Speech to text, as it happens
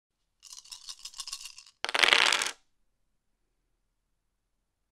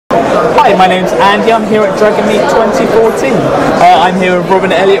Hi, my name's Andy. I'm here at Dragonmeet 2014. I'm here with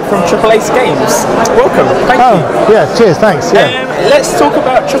Robin and Elliott from Triple Ace Games. Welcome. Thank you. Yeah, cheers, thanks. Yeah. Let's talk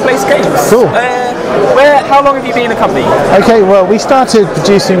about Triple Ace Games. Cool. How long have you been in the company? Okay, well, we started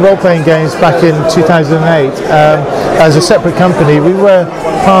producing role-playing games back in 2008 as a separate company. We were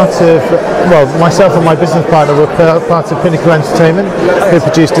part of, well, myself and my business partner were part of Pinnacle Entertainment, who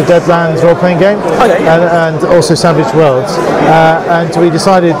produced a Deadlands role-playing game, and also Savage Worlds. And we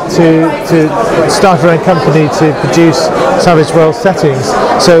decided to start our own company to produce Savage Worlds settings.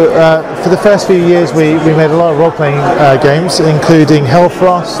 So for the first few years we made a lot of role-playing games, including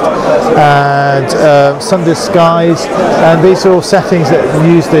Hellfrost and Sunday Skies, and these are all settings that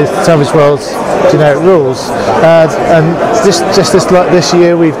use the Savage Worlds generic rules. And this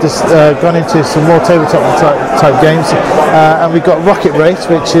year we've just gone into some more tabletop type games, and we've got Rocket Race,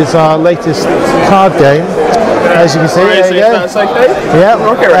 which is our latest card game. As you can see, there you go. That's okay. Yeah,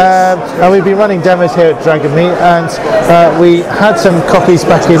 Rocket Race. And we've been running demos here at Dragonmeet, and we had some copies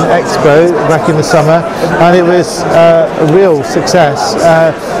back in Expo back in the summer, and it was a real success.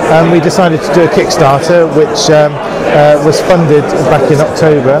 And we decided to do a Kickstarter, which was funded back in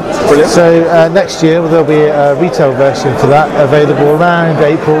October. Brilliant. So next year there'll be a retail version for that available around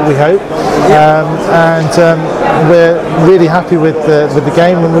April, we hope. We're really happy with the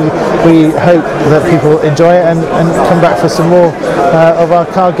game, and we hope that people enjoy it and come back for some more of our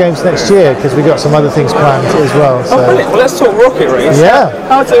card games next year, because we've got some other things planned as well. So. Oh, brilliant. Well, let's talk Rocket Race. Yeah.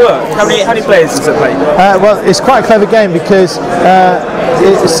 How does it work? How many players does it play? Well, it's quite a clever game because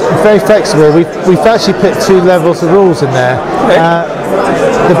it's very flexible. We've actually put 2 levels of rules in there. Okay.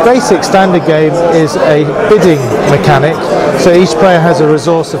 The basic standard game is a bidding mechanic, so each player has a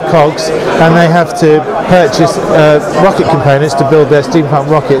resource of cogs, and they have to purchase rocket components to build their steampunk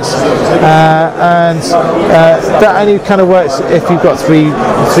rockets, and that only kind of works if you've got three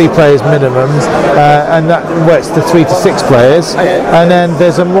players minimum, and that works to 3 to 6 players. And then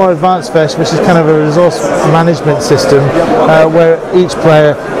there's a more advanced version, which is kind of a resource management system, where each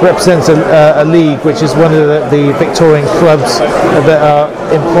player represents a league, which is one of the Victorian clubs that are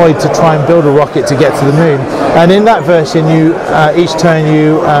employed to try and build a rocket to get to the moon. And in that version, each turn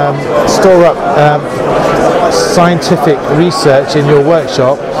you store up scientific research in your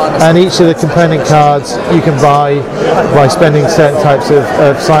workshop, and each of the component cards you can buy by spending certain types of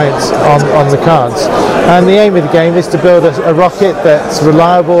science on the cards. And the aim of the game is to build a rocket that's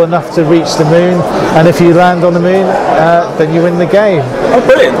reliable enough to reach the moon, and if you land on the moon, then you win the game. Oh,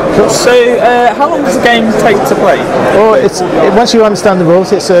 brilliant. Cool. So how long does the game take to play? Well, once you understand the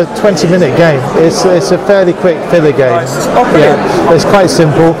rules, it's a 20-minute game. It's a fairly quick filler game. Nice. Oh, brilliant. Yeah, it's quite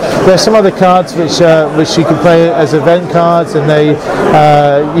simple. There's some other cards which you can play as event cards, and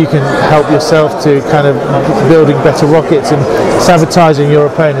you can help yourself to kind of building better rockets and sabotaging your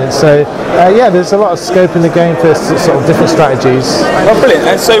opponents. So yeah, there's a lot of scope in the game for sort of different strategies. Oh, brilliant.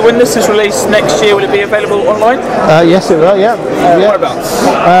 And so when this is released next year, will it be available online? Yes, it will. Yeah. Whereabouts?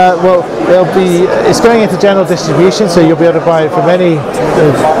 Well, it's going into general distribution, so you'll be able to buy it from any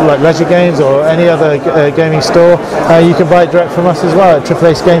like Leisure Games or any other gaming store. You can buy it direct from us as well at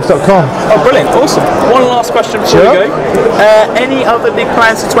triplacegames.com. Oh, brilliant. Awesome. One last question before we go. Any other big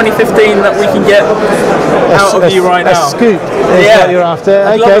plans for 2015 that we can get out of you right now? A scoop is what you're after.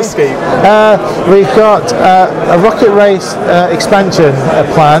 I'd love a scoop. We've got a Rocket Race expansion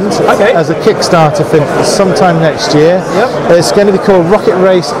planned as a Kickstarter for sometime next year. Yep. It's going to be called Rocket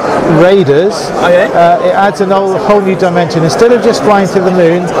Race Raiders. It adds a whole new dimension. Instead of just flying to the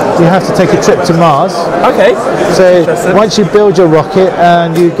moon, you have to take a trip to Mars. Okay. So once you build your rocket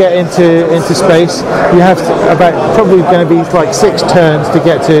and you get into space, you have probably going to be like 6 turns to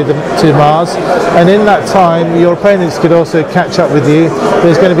get to Mars, and in that time your opponents could also catch up with you.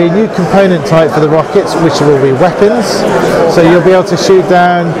 There's going to be a new component type for the rockets, which will be weapons, so you'll be able to shoot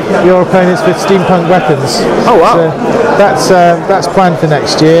down your opponents with steampunk weapons. Oh wow. So that's planned for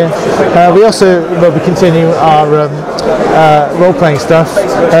next year. We also will be continuing our role-playing stuff.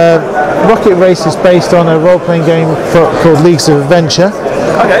 Rocket Race is based on a role-playing game called Leagues of Adventure.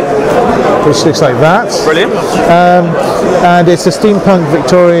 Okay. Which looks like that. Brilliant. And it's a steampunk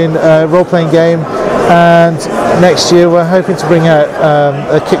Victorian role-playing game. And next year we're hoping to bring out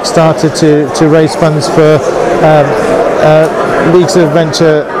a Kickstarter to raise funds for Leagues of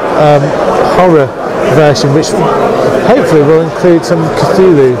Adventure horror version, which hopefully will include some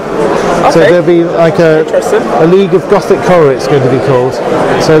Cthulhu. Okay. So there'll be like a League of Gothic Horror, it's going to be called.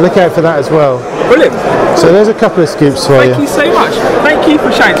 So look out for that as well. Brilliant. So there's a couple of scoops for you. Thank you so much. Thank thank you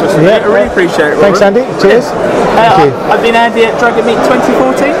for chatting to us today. I really appreciate it, Rollin. Thanks, Andy. Cheers. Thank you. I've been Andy at Dragonmeet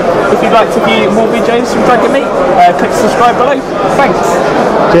 2014. If you'd like to view more videos from Dragonmeet, click subscribe below. Thanks.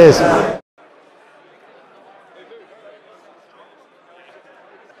 Cheers.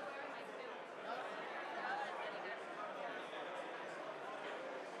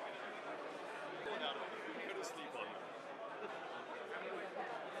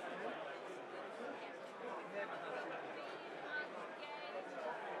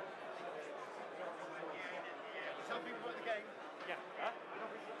 Tell people about the game. Yeah.